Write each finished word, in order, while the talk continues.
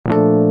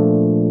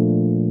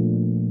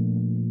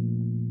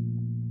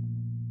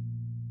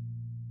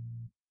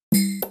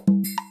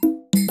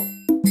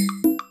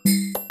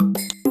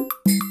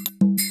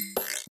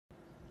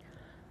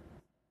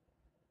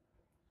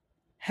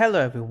Hello,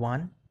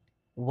 everyone.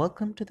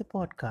 Welcome to the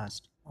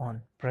podcast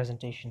on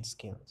presentation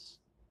skills.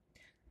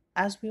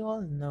 As we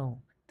all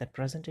know, that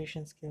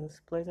presentation skills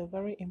plays a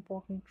very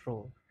important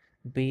role,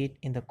 be it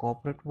in the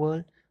corporate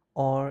world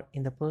or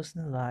in the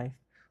personal life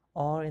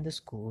or in the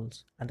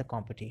schools and the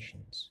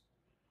competitions.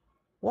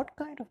 What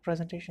kind of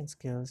presentation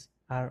skills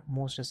are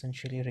most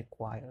essentially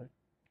required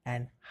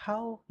and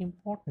how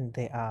important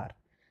they are?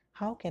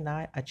 How can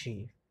I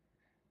achieve?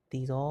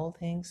 These all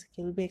things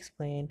will be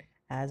explained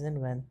as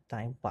and when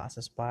time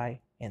passes by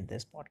in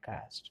this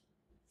podcast.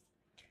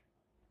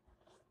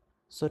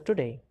 So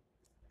today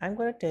I'm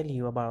going to tell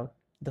you about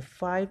the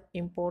 5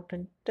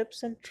 important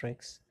tips and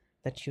tricks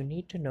that you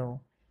need to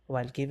know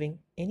while giving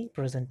any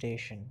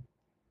presentation.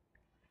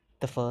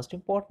 The first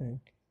important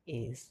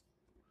is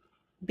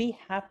be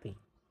happy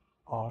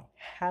or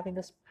have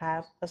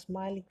a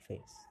smiling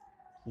face.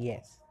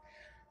 Yes,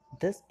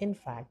 this in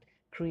fact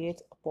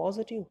creates a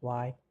positive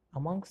vibe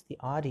amongst the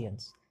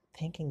audience,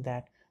 thinking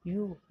that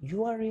you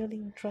are really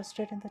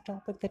interested in the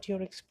topic that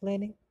you're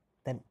explaining,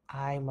 then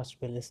I must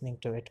be listening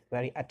to it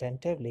very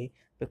attentively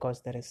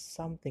because there is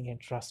something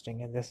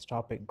interesting in this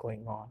topic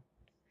going on.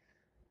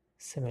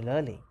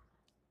 Similarly,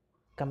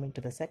 coming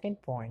to the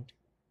second point,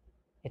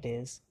 it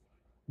is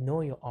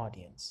know your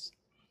audience.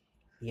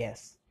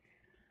 Yes,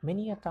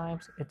 many a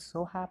times it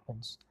so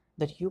happens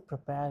that you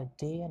prepare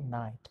day and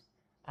night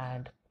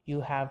and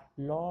you have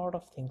lot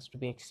of things to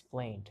be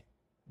explained.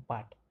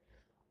 But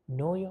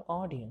know your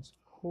audience.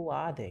 Who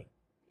are they?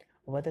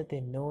 Whether they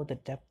know the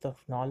depth of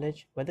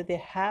knowledge, whether they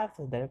have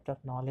the depth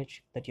of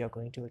knowledge that you're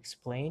going to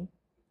explain,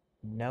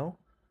 no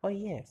or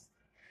yes.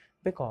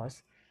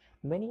 Because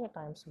many a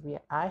times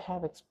I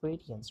have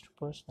experienced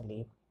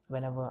personally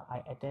whenever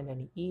I attend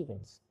any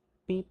events,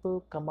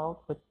 people come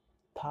out with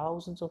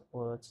thousands of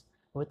words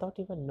without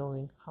even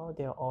knowing how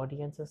their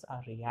audiences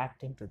are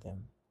reacting to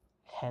them.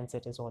 Hence,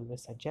 it is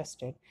always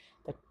suggested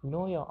that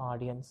know your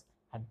audience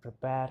and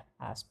prepare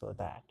as per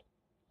that.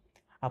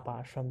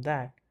 Apart from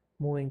that,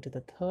 moving to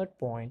the third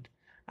point,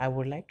 I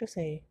would like to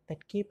say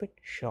that keep it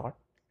short,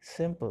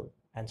 simple,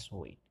 and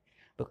sweet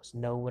because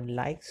no one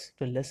likes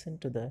to listen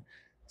to the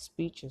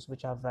speeches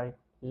which are very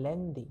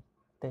lengthy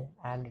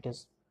and it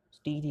is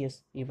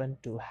tedious even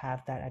to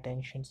have that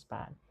attention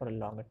span for a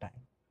longer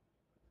time.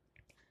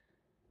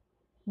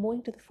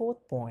 Moving to the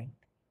fourth point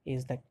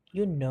is that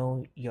you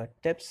know your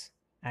tips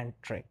and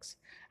tricks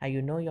and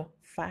you know your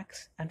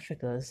facts and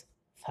figures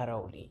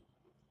thoroughly.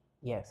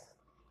 Yes,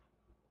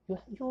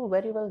 you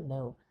very well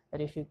know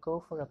that if you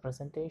go for a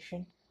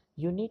presentation,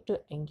 you need to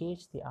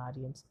engage the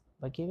audience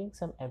by giving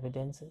some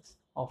evidences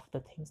of the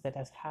things that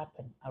has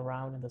happened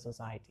around in the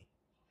society.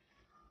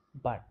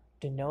 But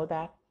to know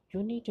that,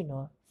 you need to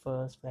know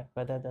first that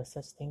whether the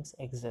such things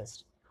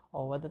exist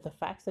or whether the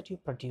facts that you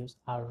produce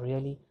are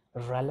really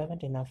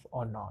relevant enough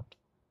or not.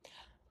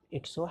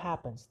 It so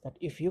happens that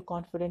if you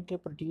confidently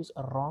produce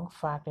a wrong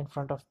fact in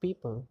front of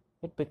people,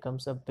 it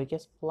becomes a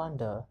biggest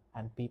blunder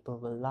and people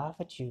will laugh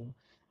at you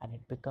and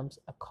it becomes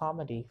a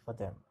comedy for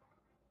them.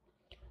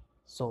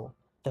 So,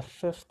 the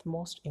fifth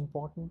most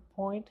important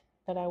point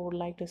that I would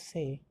like to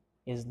say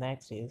is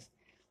next is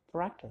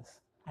practice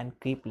and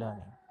keep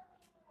learning.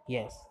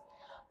 Yes,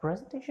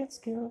 presentation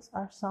skills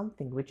are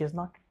something which is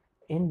not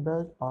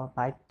inbuilt or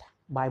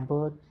by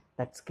birth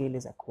that skill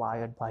is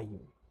acquired by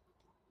you.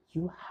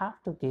 You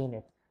have to gain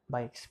it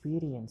by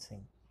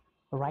experiencing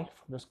right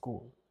from the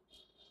school.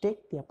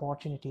 Take the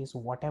opportunities,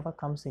 whatever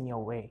comes in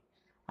your way,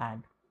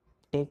 and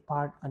take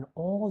part in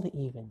all the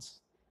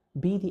events.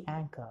 Be the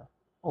anchor,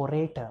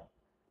 orator,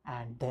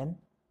 and then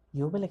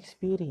you will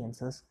experience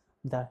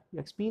the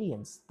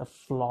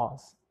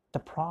flaws, the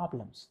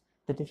problems,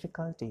 the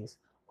difficulties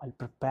while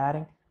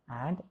preparing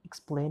and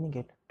explaining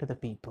it to the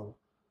people.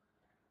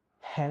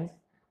 Hence,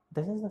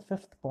 this is the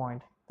fifth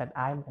point that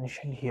I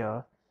mentioned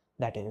here,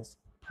 that is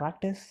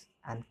practice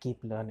and keep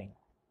learning.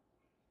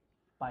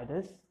 By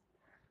this,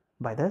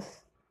 by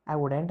this, I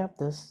would end up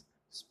this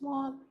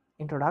small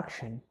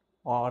introduction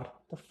or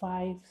the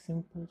 5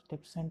 simple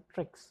tips and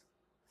tricks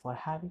for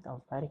having a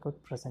very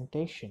good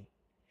presentation.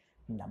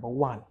 Number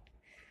 1,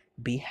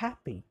 be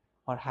happy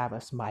or have a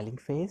smiling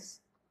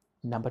face.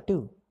 Number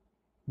 2,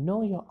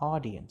 know your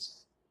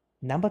audience.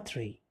 Number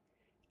 3,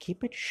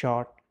 keep it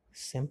short,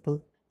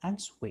 simple, and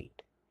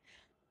sweet.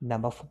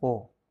 Number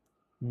 4,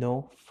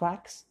 know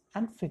facts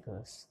and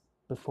figures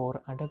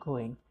before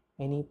undergoing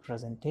any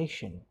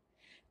presentation.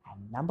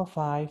 And number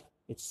 5,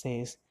 it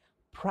says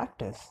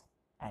practice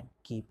and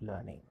keep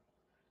learning.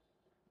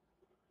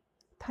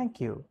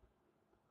 Thank you.